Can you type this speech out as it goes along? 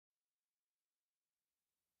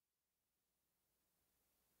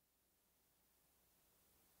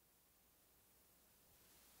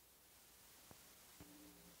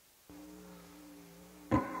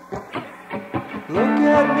Look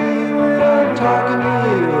at me when I'm talking to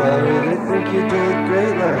you. I really think you did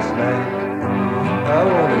great last night. I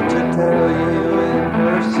wanted to tell you in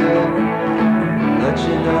person, let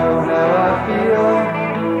you know how I feel.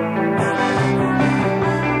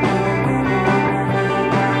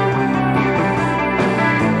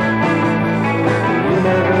 You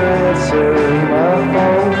never answer my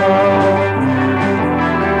phone call,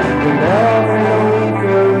 and now I'm in a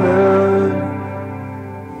weaker mood.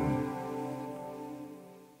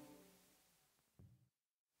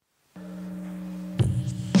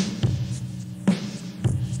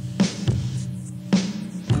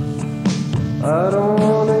 I don't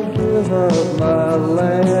wanna give up my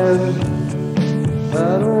land.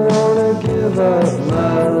 I don't wanna give up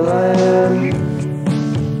my land.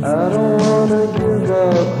 I don't wanna give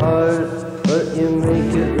up heart, but you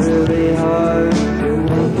make it really hard. You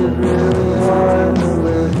make it really hard to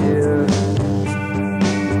live here.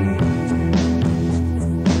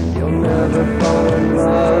 You'll never fall in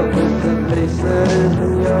love with the face that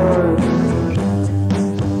isn't yours.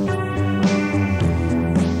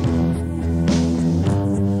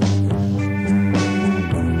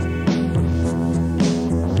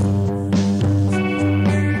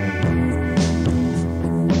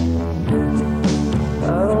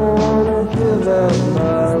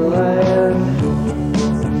 My land.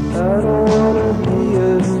 I don't wanna be a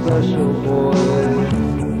special boy.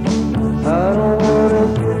 I don't wanna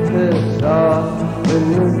get pissed off when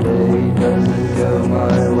the day doesn't go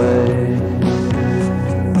my way.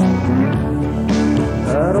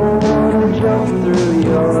 I don't wanna jump through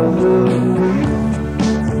your hoop.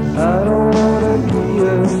 I don't wanna be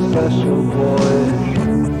a special boy.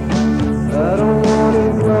 I don't wanna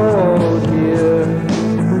grow old here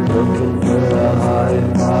looking for a high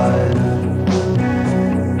five,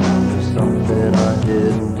 something I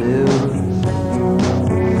didn't do.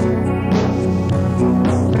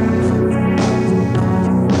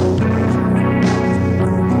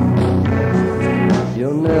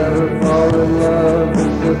 You'll never fall in love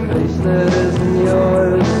with the face that isn't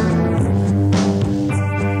yours.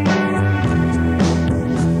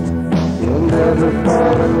 You'll never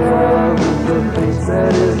fall in love with the face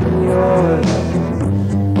that isn't yours.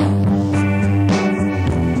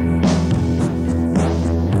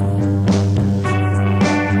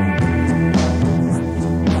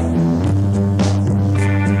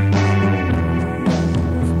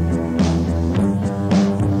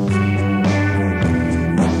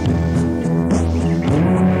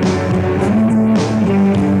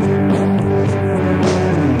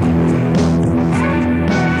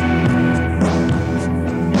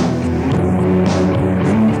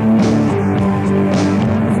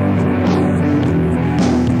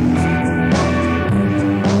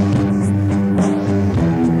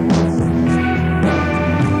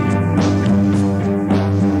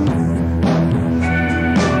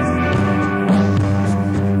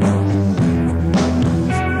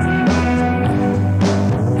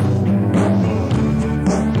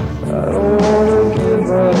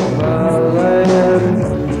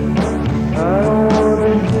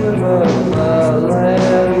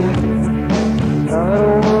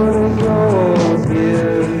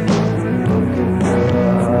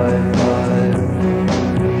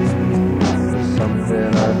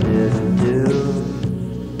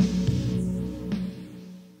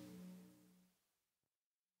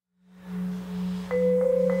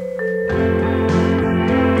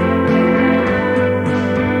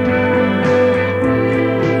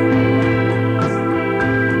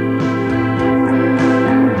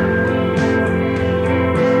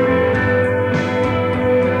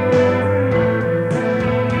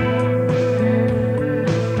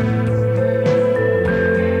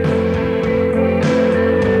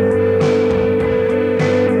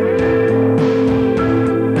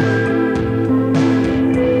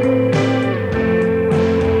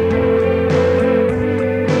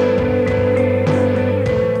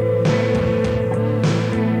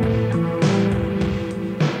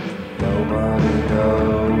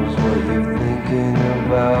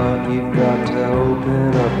 You've got to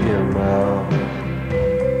open up your mouth,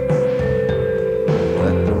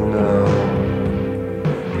 let them know.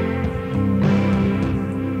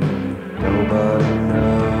 Nobody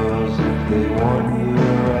knows if they want you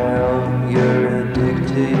around. You're addicted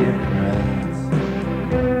to your friends,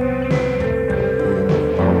 and it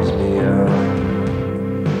bums me out.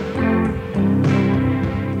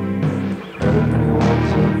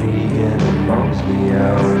 Everyone's a me and it bums me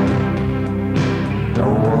out. No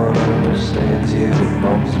one understands you, it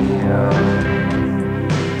bums me out.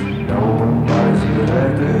 No one buys your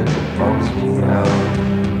records, it bums me out.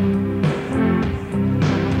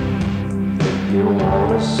 If you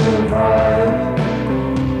survive.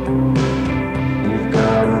 You've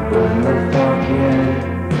gotta burn the fuck in.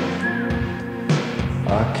 I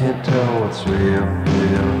can't tell what's real.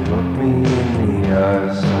 Look me in the eye.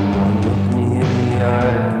 Someone look me in the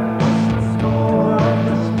eye. Score on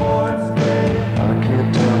the sports day. I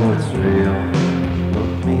can't tell what's real.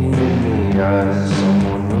 Look me in the eye.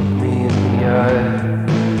 Someone look me in the eye.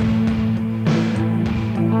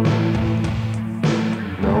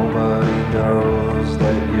 Nobody knows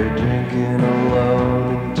that you're drinking alone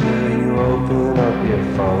until you open up your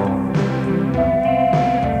phone.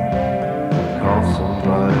 Call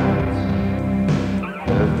somebody.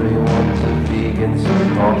 Everyone's a vegan, so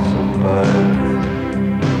call somebody.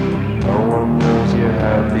 No one knows you're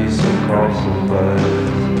happy, so call somebody.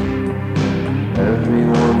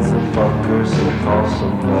 Everyone's a fucker, so call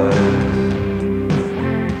somebody.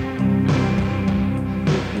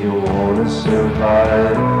 If you wanna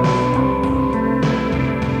survive,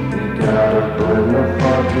 you gotta blend the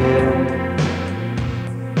fuck in.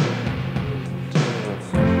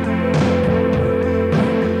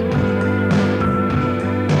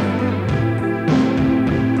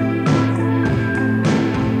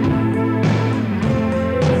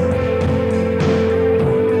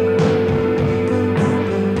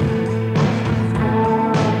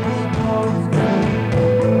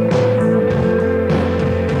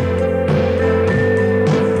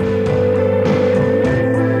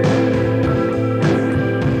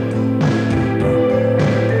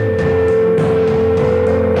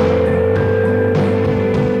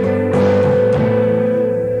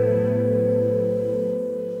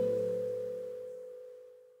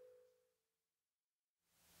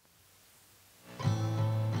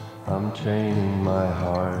 I'm training my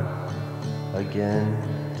heart again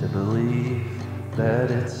to believe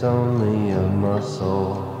that it's only a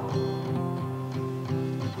muscle.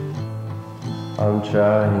 I'm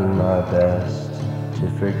trying my best to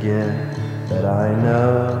forget that I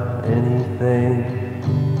know anything.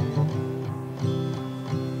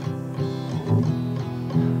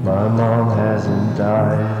 My mom hasn't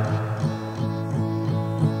died.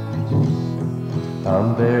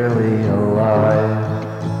 I'm barely alive.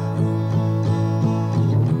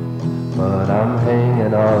 But I'm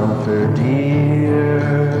hanging on for dear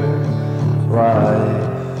life.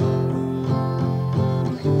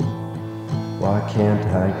 Why can't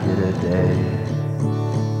I get a day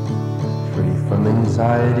free from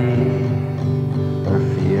anxiety or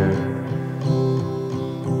fear?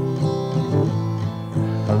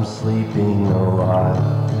 I'm sleeping a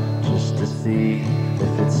lot just to see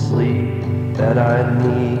if it's sleep that I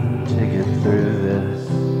need to get through this.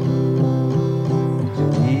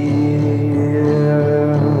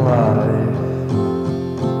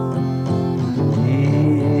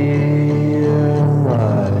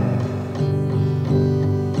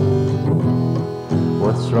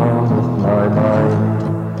 What's wrong with my mind?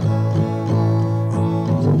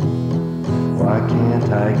 Why can't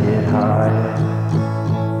I get high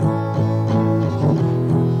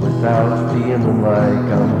without feeling like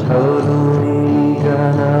I'm totally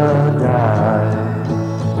gonna die?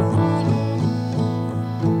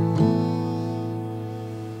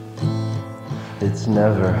 It's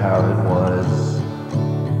never how it was.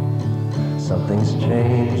 Something's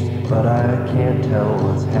changed, but I can't tell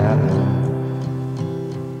what's happened.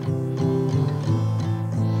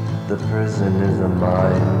 The prison is a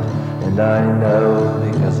mind, and I know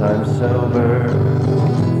because I'm sober.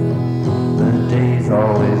 The day's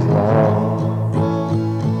always long,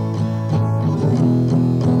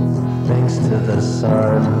 thanks to the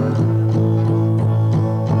sun.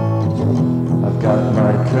 I've got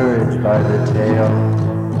my courage by the tail.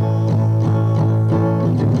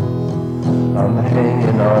 I'm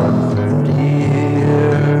hanging on for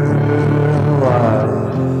dear life.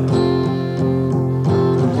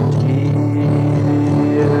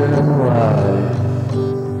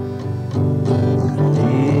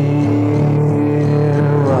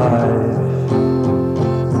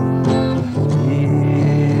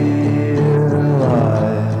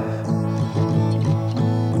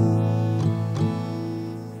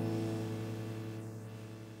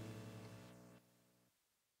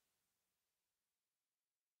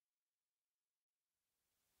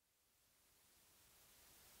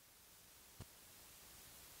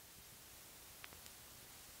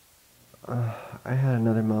 I had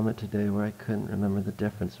another moment today where I couldn't remember the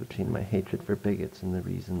difference between my hatred for bigots and the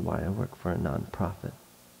reason why I work for a non-profit.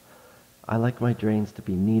 I like my drains to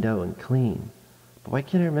be neato and clean, but why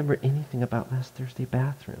can't I remember anything about last Thursday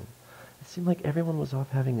bathroom? It seemed like everyone was off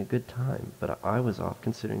having a good time, but I was off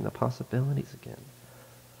considering the possibilities again.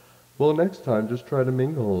 Well, next time, just try to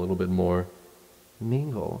mingle a little bit more.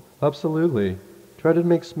 Mingle? Absolutely. Try to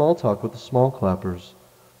make small talk with the small clappers.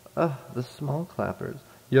 The small clappers.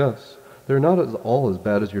 Yes, they're not all as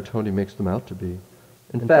bad as your Tony makes them out to be.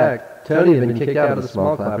 In fact, Tony had been kicked out of the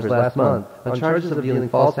small clappers last month on charges of dealing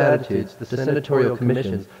false attitudes to senatorial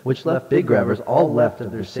commissions, which left big grabbers all left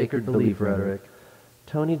of their sacred belief rhetoric.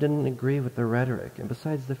 Tony didn't agree with the rhetoric, and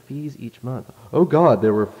besides the fees each month. Oh God,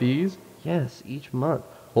 there were fees? Yes, each month.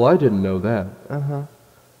 Well, I didn't know that.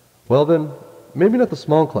 Well then, maybe not the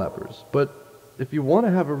small clappers, but if you want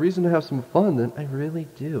to have a reason to have some fun, then I really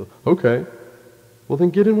do. Okay. Well then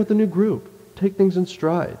get in with the new group. Take things in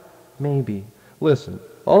stride. Maybe. Listen,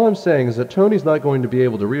 all I'm saying is that Tony's not going to be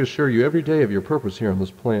able to reassure you every day of your purpose here on this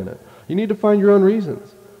planet. You need to find your own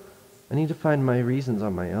reasons. I need to find my reasons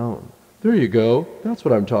on my own. There you go. That's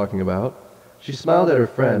what I'm talking about. She smiled at her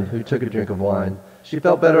friend, who took a drink of wine. She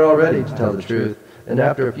felt better already, to tell the truth, and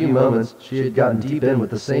after a few moments, she had gotten deep in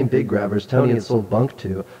with the same big grabbers Tony had sold bunk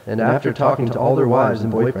to, and after talking to all their wives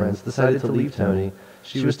and boyfriends, decided to leave Tony.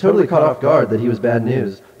 She was totally caught off guard that he was bad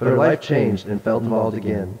news, but her life changed and felt evolved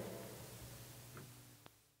again.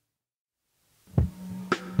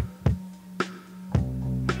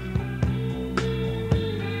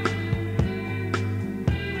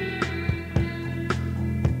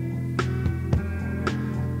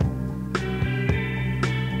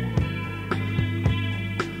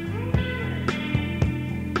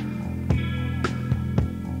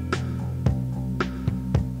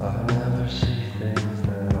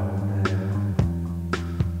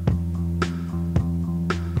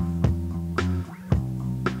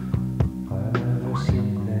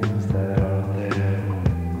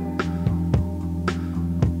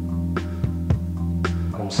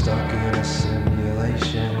 Stuck in a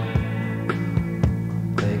simulation.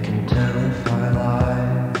 They can tell if I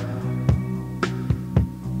lie.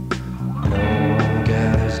 No one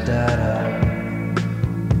gathers data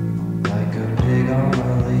like a pig on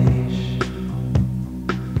a leash.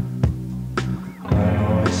 I'm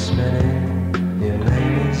always spinning. Your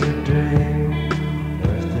name is a dream.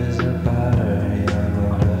 Earth is a battery. I'm a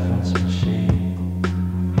reference machine.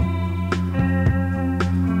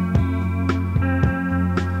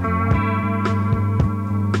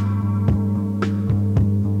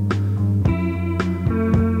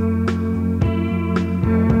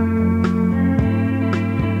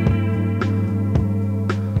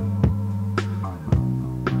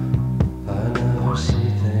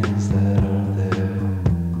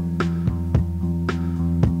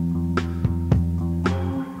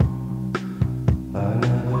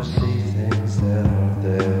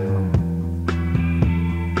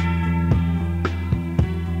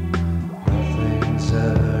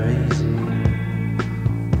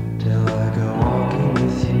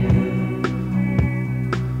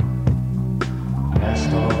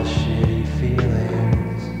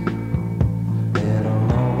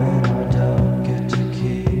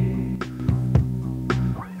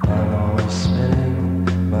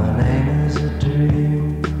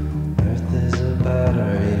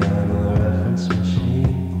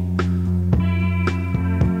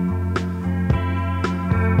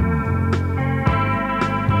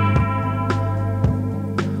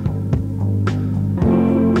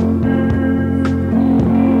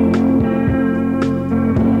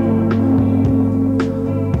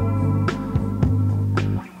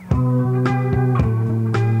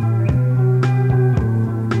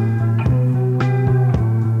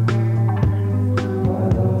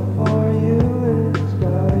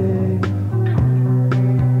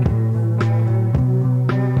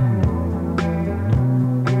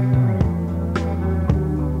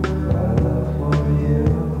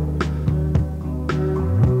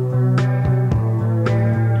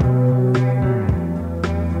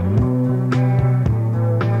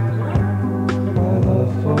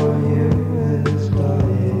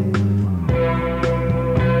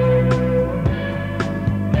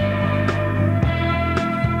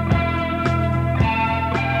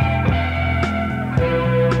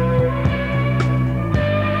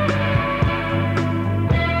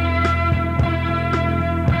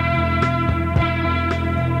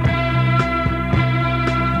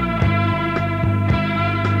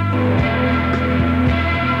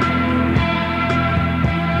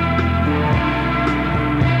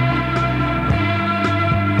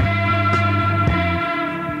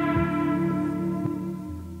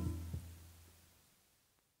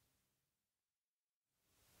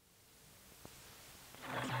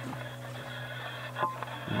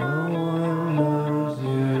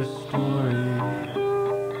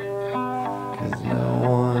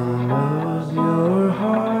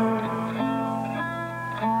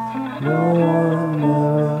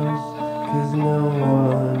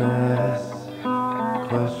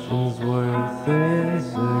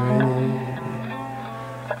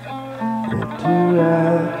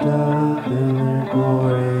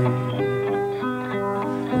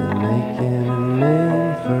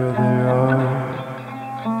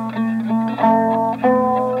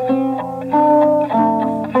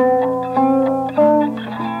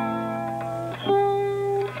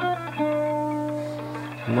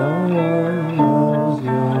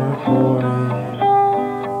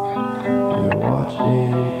 You're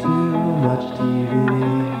watching too much TV.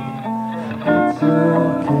 It's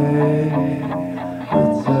okay,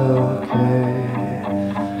 it's okay.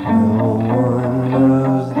 No one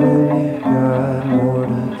knows that you've got more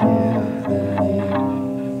to give than me.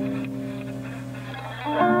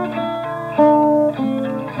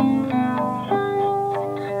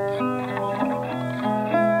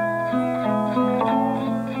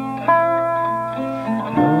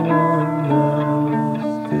 No one knows,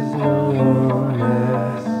 'cause no one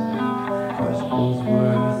asks questions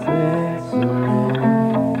worth answering.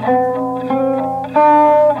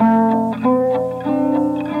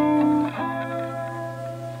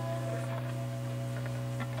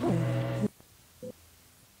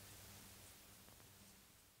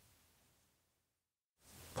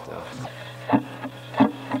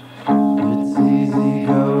 It's easy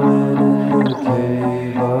going in the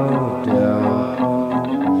cave of doubt.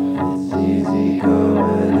 It's easy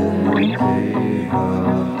going in the cave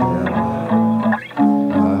of doubt.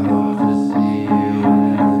 I hope to see you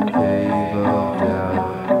in the cave of doubt.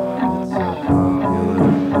 It's a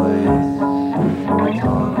popular place we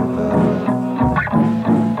talk about.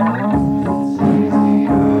 It's easy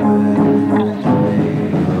going in the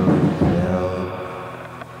cave of doubt.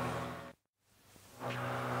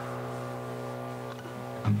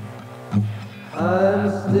 I'm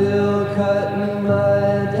still cutting my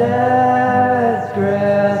dad's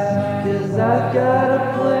grass, 'cause I've got a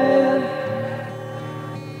plan.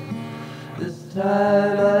 This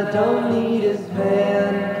time I don't need his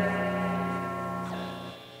van.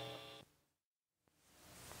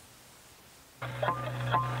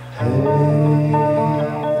 Hey,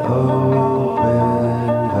 open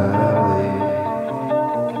valley,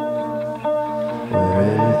 where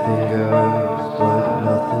anything goes but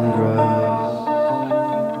nothing grows.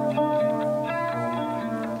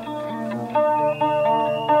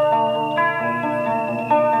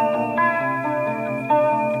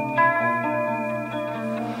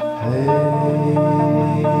 Hey,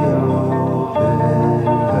 open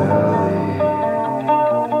valley,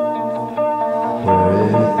 where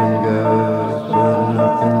anything goes but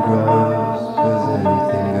nothing grows, 'cause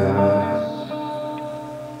anything goes.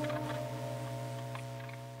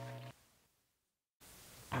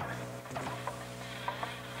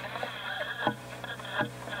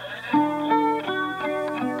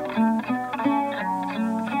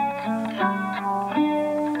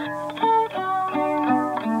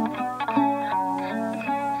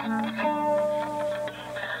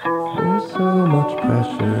 There's so much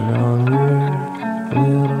pressure on your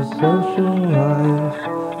little social life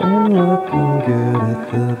and looking good at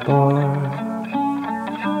the bar.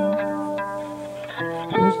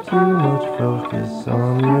 There's too much focus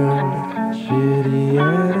on your shitty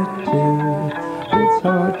attitude. It's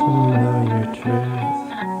hard to know your truth.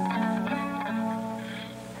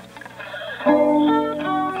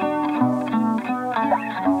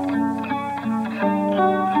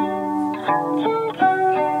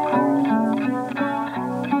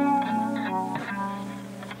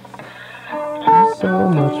 There's so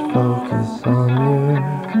much focus on your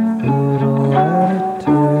little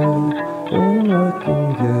attitude and looking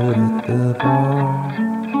good at the bar.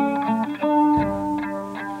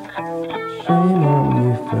 Shame on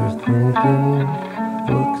you for thinking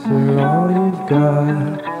looks are all you've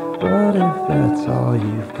got. But if that's all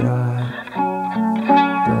you've got,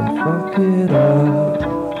 don't fuck it up.